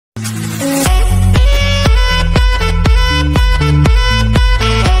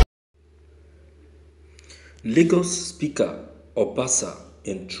Lagos Speaker Obasa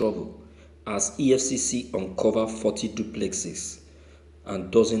in trouble as EFCC uncover 40 duplexes and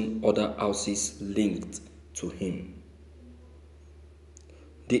dozen other houses linked to him.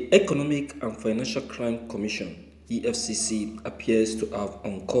 The Economic and Financial Crime Commission (EFCC) appears to have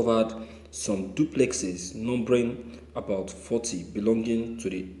uncovered some duplexes numbering about 40 belonging to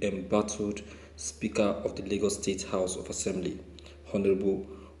the embattled Speaker of the Lagos State House of Assembly, Honorable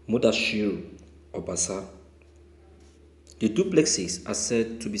ong Obasa. The duplexes are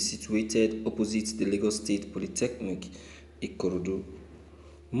said to be situated opposite the Lagos State Polytechnic, Ikorodu.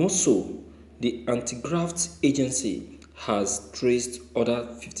 More so, the anti-graft agency has traced other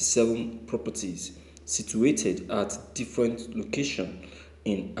 57 properties situated at different locations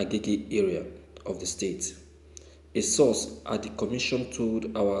in Agege area of the state. A source at the commission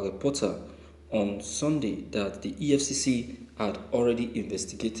told our reporter on Sunday that the EFCC had already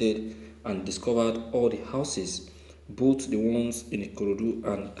investigated and discovered all the houses, both the ones in Ikorodu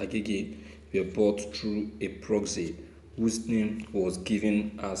and Agege, were bought through a proxy whose name was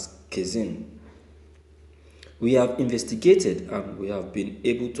given as Kezim. We have investigated and we have been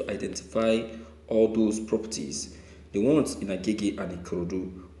able to identify all those properties. The ones in Agege and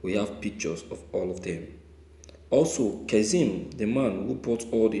Ikorodu, we have pictures of all of them. Also, Kezim, the man who bought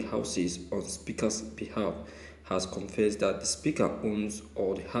all the houses on Speaker's behalf, has confessed that the Speaker owns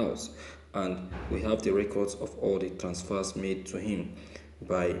all the house, and we have the records of all the transfers made to him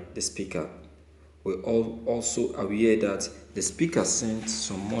by the Speaker. We are also aware that the Speaker sent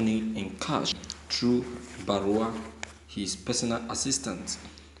some money in cash through Barua, his personal assistant,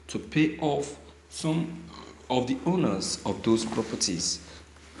 to pay off some of the owners of those properties,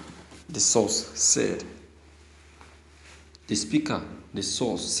 the source said. The Speaker, the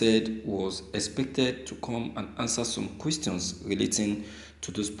source said, was expected to come and answer some questions relating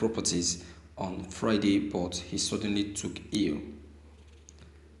to those properties on Friday, but he suddenly took ill.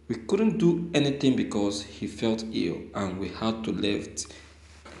 We couldn't do anything because he felt ill and we had to let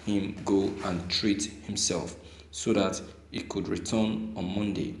him go and treat himself so that he could return on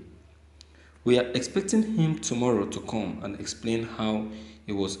Monday. We are expecting him tomorrow to come and explain how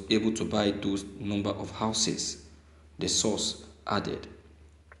he was able to buy those number of houses, the source added.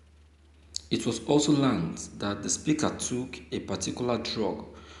 It was also learned that the Speaker took a particular drug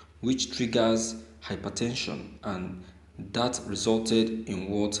which triggers hypertension, and that resulted in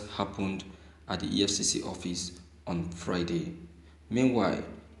what happened at the EFCC office on Friday. Meanwhile,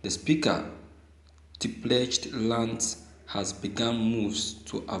 the Speaker, the pledged land, has begun moves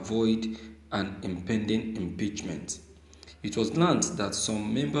to avoid an impending impeachment. It was learned that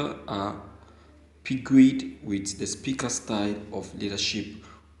some members are pigweed with the Speaker's style of leadership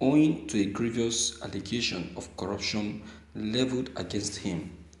owing to a grievous allegation of corruption leveled against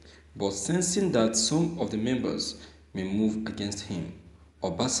him. But sensing that some of the members may move against him,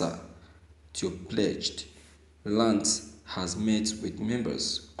 Obasa, the pledged Lance, has met with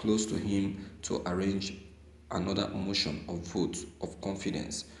members close to him to arrange another motion of vote of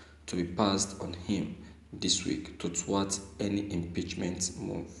confidence to be passed on him this week to thwart any impeachment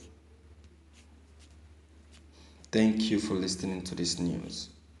move. Thank you for listening to this news.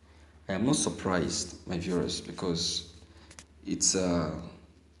 I am not surprised, my viewers, because it's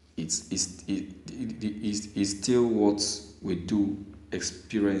still what we do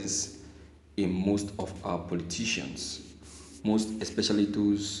experience in most of our politicians, most especially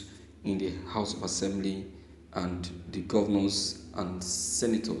those in the House of Assembly and the governors and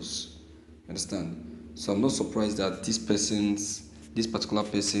senators. Understand? So I'm not surprised that this particular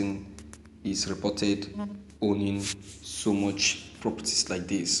person is reported owning so much properties like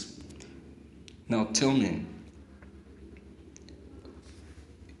this. Now tell me,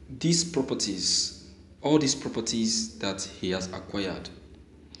 all these properties that he has acquired,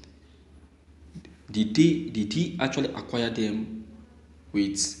 did he actually acquire them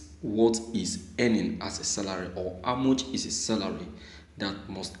with what is earning as a salary, or how much is his salary that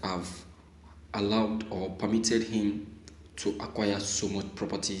must have allowed or permitted him to acquire so much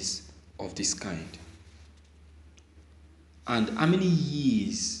properties of this kind? And how many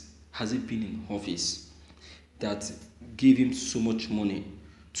years has he been in office that gave him so much money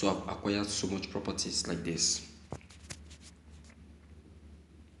to have acquired so much properties like this?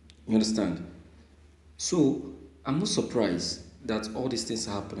 You understand? So I'm not surprised that all these things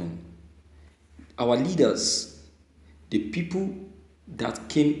are happening. Our leaders, the people that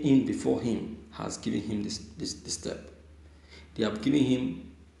came in before him, has given him this step. They have given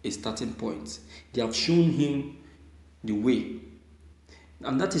him a starting point. They have shown him the way.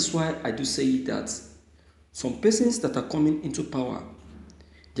 And that is why I do say that some persons that are coming into power,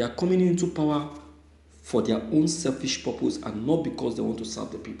 they are coming into power for their own selfish purpose and not because they want to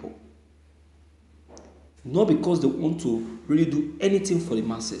serve the people. Not because they want to really do anything for the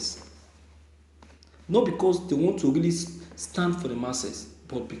masses. Not because they want to really stand for the masses,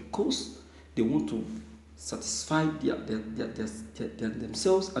 but because they want to satisfy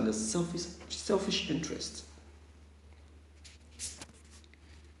themselves and their selfish interest.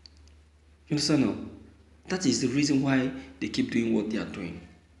 You understand now? That is the reason why they keep doing what they are doing.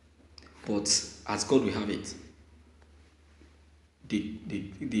 But as God will have it, they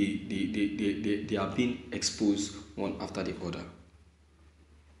are being exposed one after the other.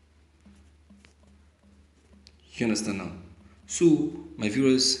 You understand now? So, my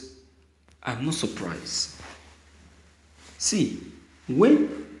viewers, I'm not surprised. See,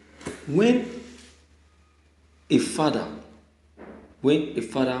 when a father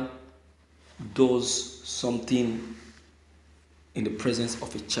does something in the presence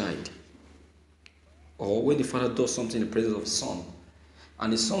of a child, or when the father does something in the presence of a son,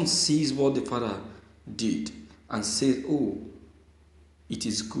 and the son sees what the father did and says, oh, it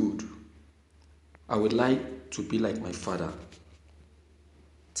is good, I would like to be like my father.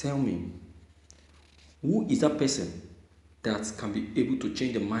 Tell me, who is that person that can be able to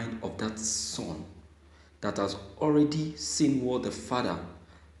change the mind of that son that has already seen what the father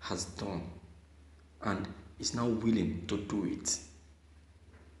has done and is now willing to do it?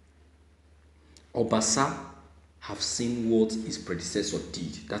 Obasa have seen what his predecessor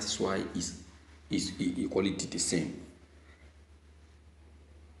did. That is why his equally did the same.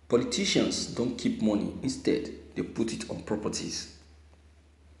 Politicians don't keep money. Instead, they put it on properties.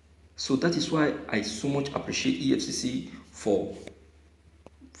 So that is why I so much appreciate EFCC for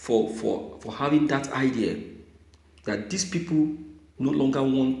having that idea that these people no longer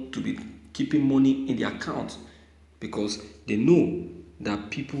want to be keeping money in their account because they know that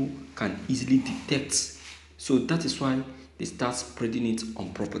people can easily detect. So that is why they start spreading it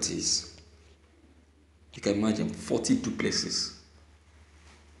on properties. You can imagine 40 duplexes.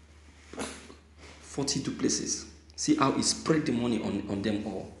 40 duplexes. See how he spread the money on them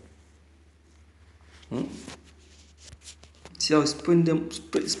all. See how he spread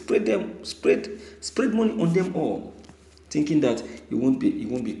money on them all, thinking that he won't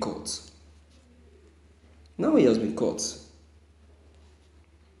be caught. Now he has been caught.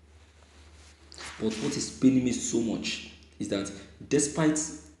 But what is paining me so much is that despite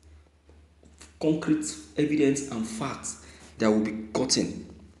concrete evidence and facts that will be gotten,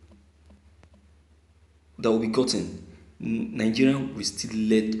 Nigeria will still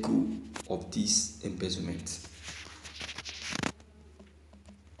let go of this embezzlement.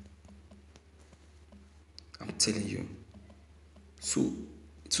 I'm telling you. So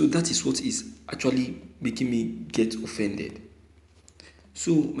that is what is actually making me get offended.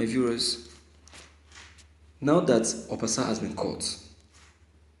 So, my viewers, now that Obasa has been caught,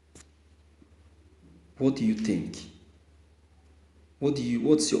 what do you think?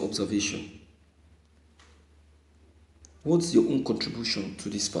 What's your observation? What's your own contribution to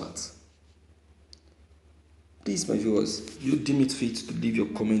this part? Please, my viewers, you deem it fit to leave your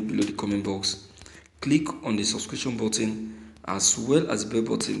comment below the comment box. Click on the subscription button as well as the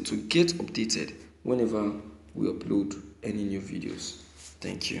bell button to get updated whenever we upload any new videos.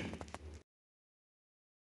 Thank you.